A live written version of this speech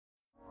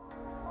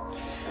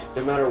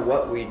No matter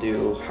what we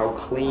do, how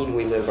clean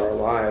we live our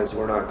lives,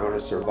 we're not going to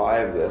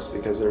survive this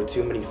because there are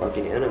too many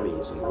fucking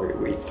enemies and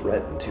we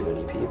threaten too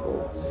many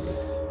people.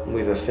 And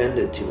we've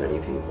offended too many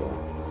people.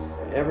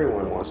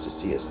 Everyone wants to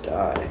see us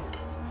die.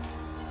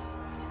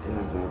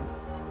 And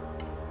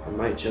I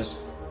might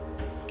just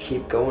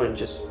keep going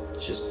just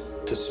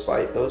to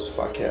spite those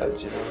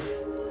fuckheads, you know?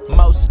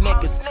 Most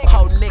niggas,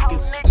 whole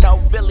niggas, no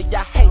really,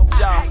 I hate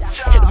y'all.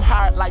 Hit them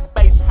hard like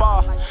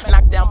baseball,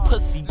 knock down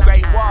pussy,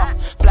 great wall.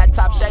 Flat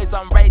top shades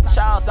on Ray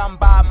Charles, I'm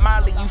Bob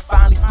Marley. You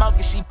finally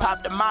smoking, she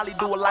popped the Molly,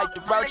 do it like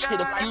the roach.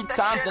 Hit a few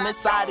times and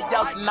it's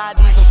adios, not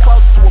even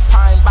close to a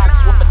pine box.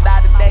 With a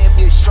die today, it'd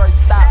be a short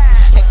stop.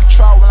 Can't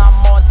control when I'm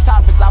on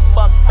top, as I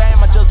fuck fame,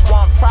 I just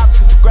want props.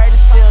 Cause the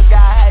greatest still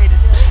got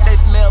haters, they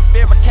smell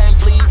fear, I can't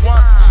bleed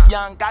once.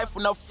 Young guy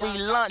for no free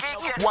lunch,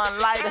 one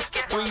lighter,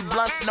 3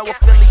 blunts, no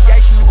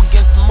affiliation. You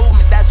against the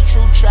movement, that's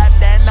Tru Trapt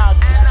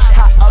Anarchy.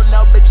 I owe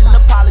no bitch an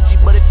apology,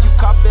 but if you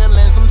caught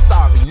feelings, I'm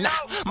sorry. Nah,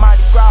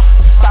 Mardi Gras,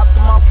 tops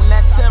come off from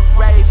that temp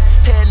raise.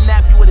 Hair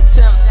nappy with a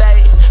temp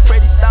fade.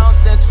 Pretty stone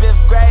since 5th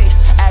grade.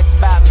 Ask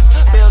about me,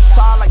 bills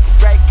tall like the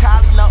Great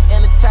Khali. No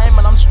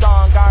entertainment, I'm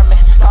strong army.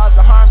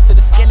 Causing harm to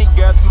the skinny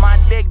girls, my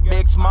dick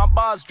big, so my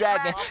balls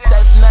dragging.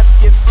 Test nuts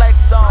get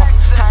flexed on.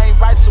 I ain't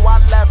right, so I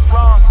left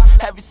wrong.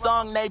 Heavy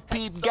song, they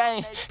peep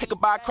game. Hick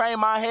by crane,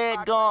 my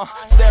head gone.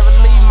 Sarah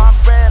Lee, my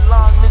bread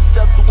long. This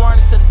just a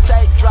warning to the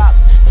tape drop.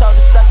 Told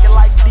her suck it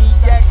like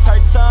DX. Her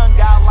tongue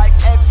out like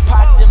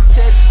X-Pac. Them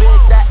tits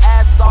big, that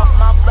ass off.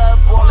 My blood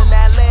boiling,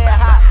 that lead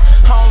hot.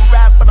 Home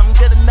rap, but I'm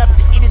good enough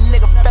to eat a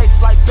nigga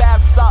face like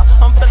bath salt.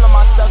 I'm feeling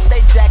myself,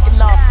 they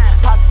jacking off.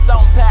 Pockets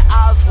on Pat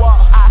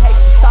Oswald. I hate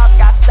to talk,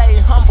 I stay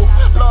humble.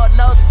 Lord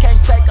knows I can't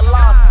take a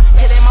loss.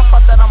 It ain't my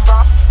fault that I'm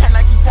wrong. And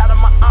I keep tied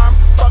on my arm.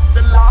 Fuck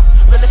the law.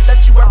 Realest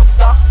that you ever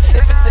saw.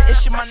 If it's an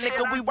issue, my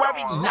nigga, we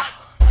worry. Nah.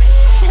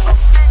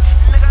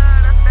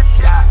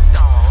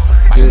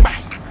 Good.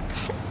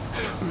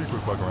 Let me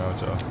quit fucking around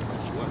with y'all.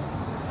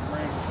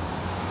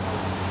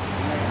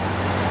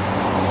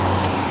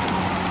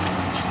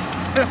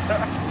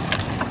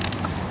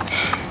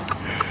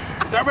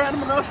 Is that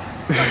random enough?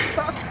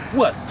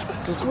 What?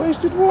 Just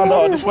wasted water. I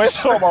know, I just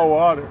wasted all my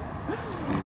water.